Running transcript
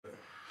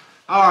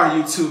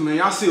Alright, YouTube, man.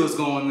 Y'all see what's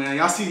going on, man.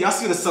 Y'all see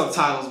the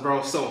subtitles,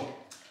 bro. So,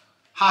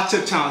 Hot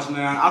Chip Challenge,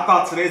 man. I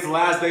thought today's the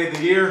last day of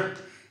the year.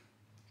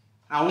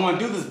 I want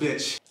to do this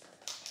bitch.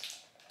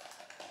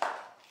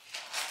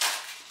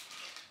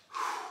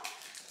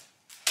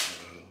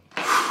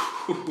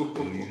 You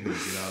need to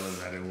get all of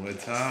that at one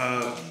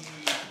time.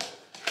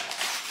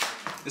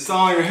 It's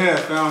all in your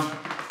head, fam.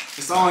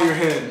 It's all in your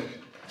head.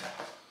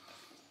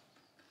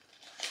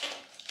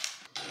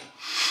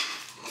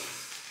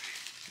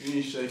 You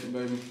need shaking,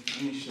 baby.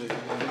 You need shaking,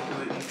 baby.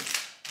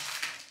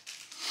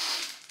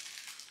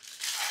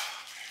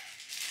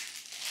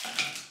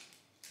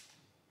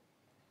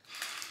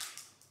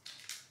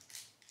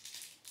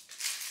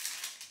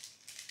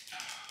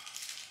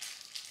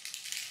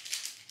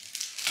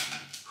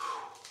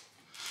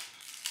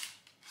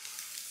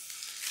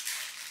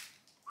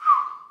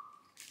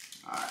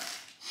 Alright.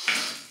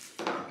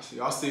 So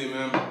y'all see it,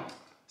 man.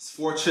 It's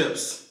 4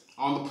 chips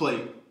on the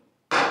plate.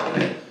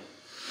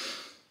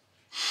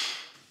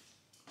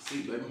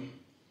 See, baby.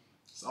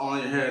 It's all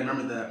in your head.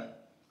 Remember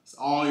that. It's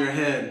all in your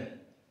head.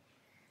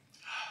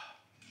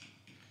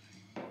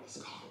 Let's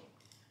go.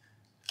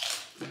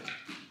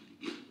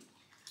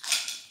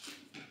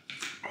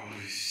 Oh,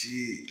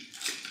 shit.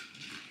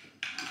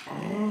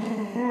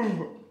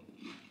 Oh.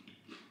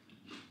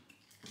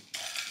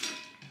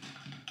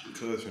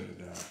 Cuz finna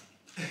die.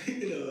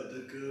 You know what, the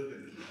cuz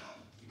finna die.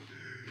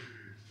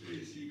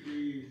 She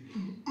crazy.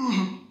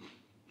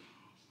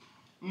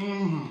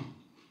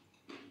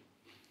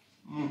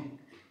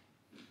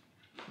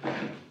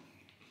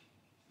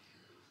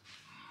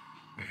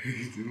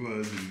 Too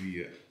much to be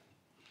at.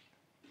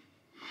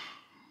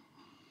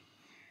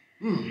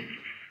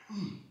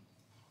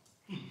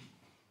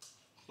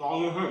 It's all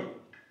in your head.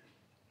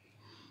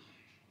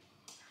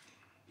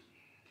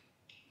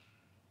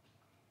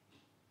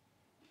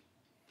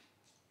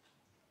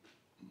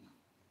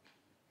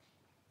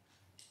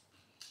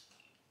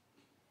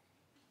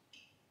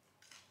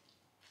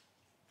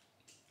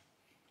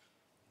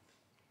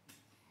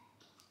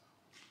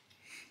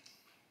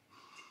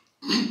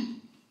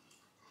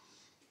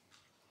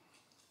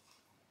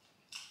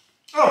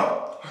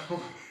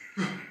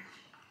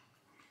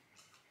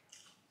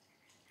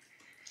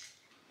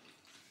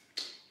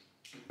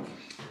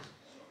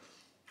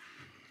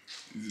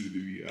 This is to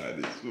be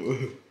honest, boy.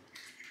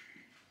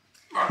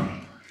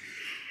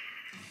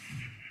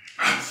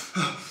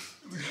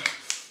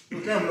 The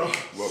camera.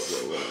 What?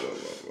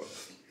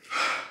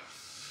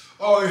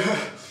 Oh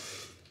yeah.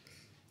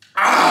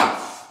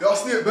 Y'all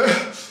see it, baby?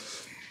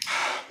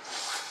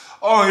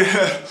 Oh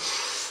yeah.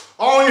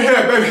 All in your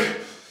head, baby.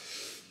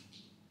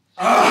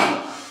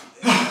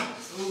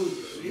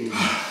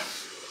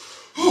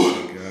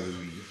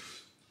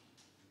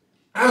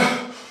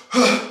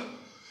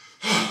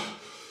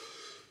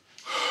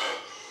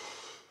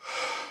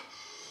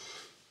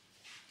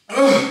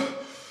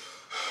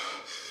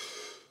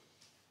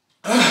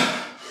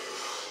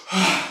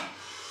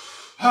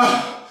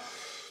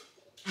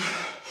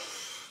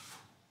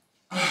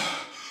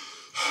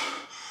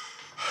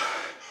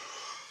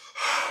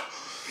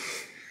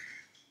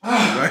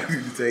 Why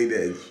did you say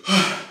that?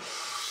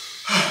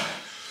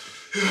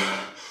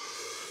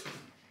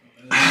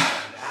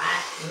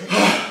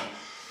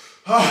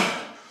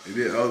 It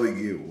didn't only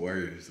get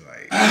worse.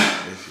 Like,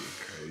 that shit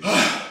crazy.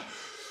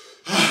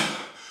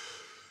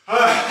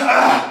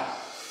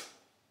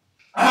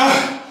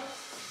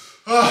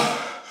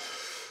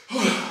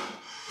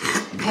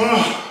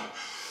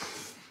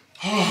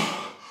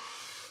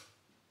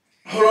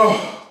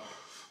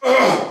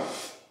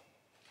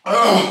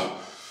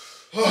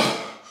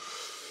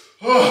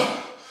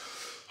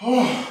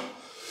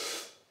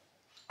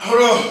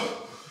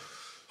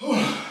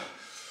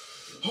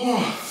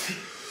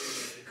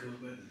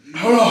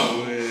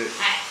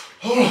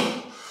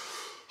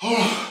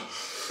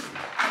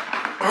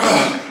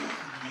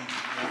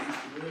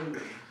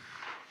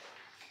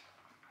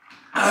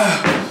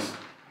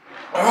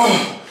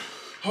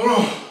 Hold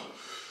on.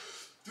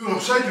 Dude, I'm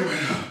shaking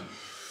right now.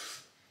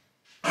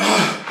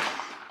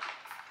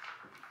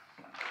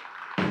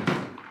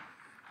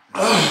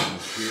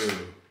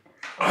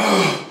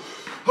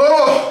 Hold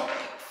on.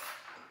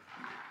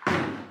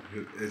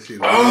 That shit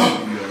like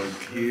you gonna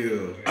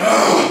kill.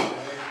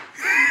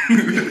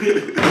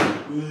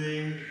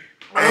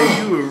 Hey,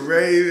 you a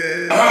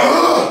raven.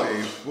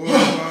 Hey, 4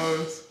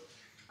 months.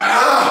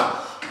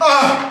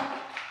 Fuck.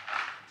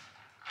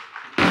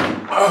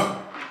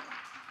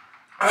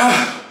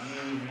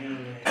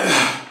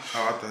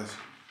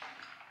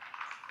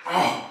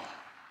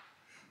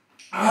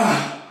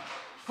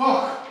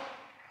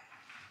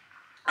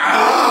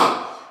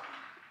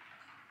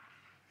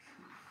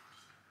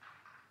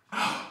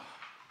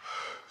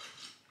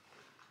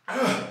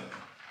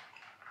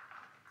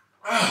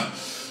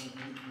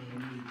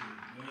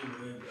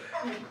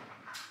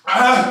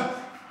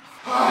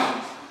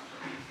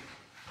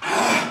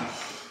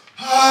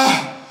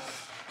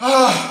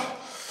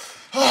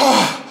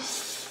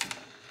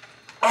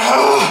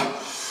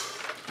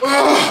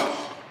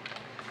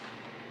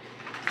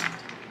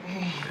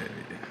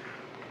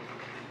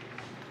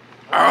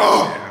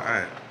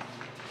 Yeah,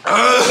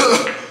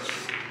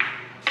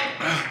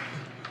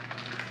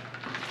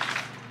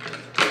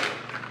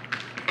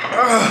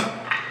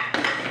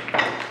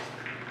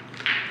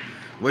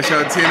 what's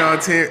your 10 on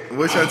 10?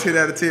 What's your 10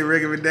 out of 10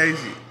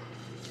 recommendation?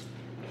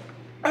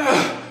 You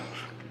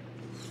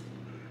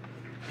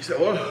said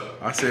what?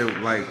 I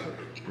said like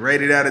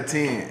rated out of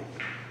 10.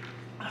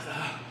 That's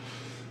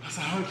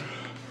 100.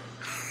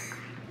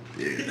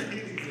 Yeah.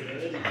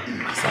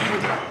 That's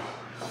 100.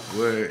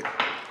 What?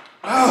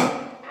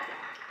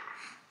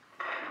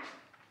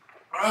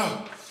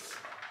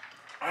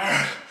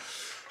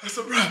 That's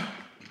a wrap.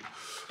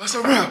 That's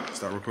a wrap.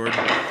 Stop recording.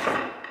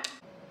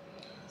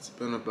 It's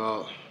been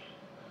about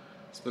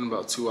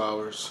 2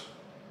 hours.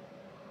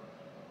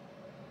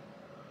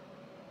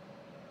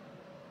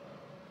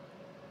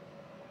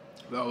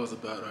 That was a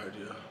bad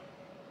idea.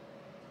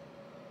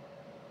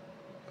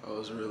 That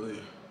was really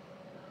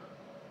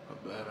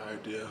a bad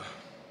idea.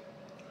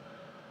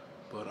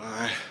 But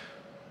I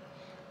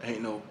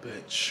ain't no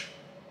bitch.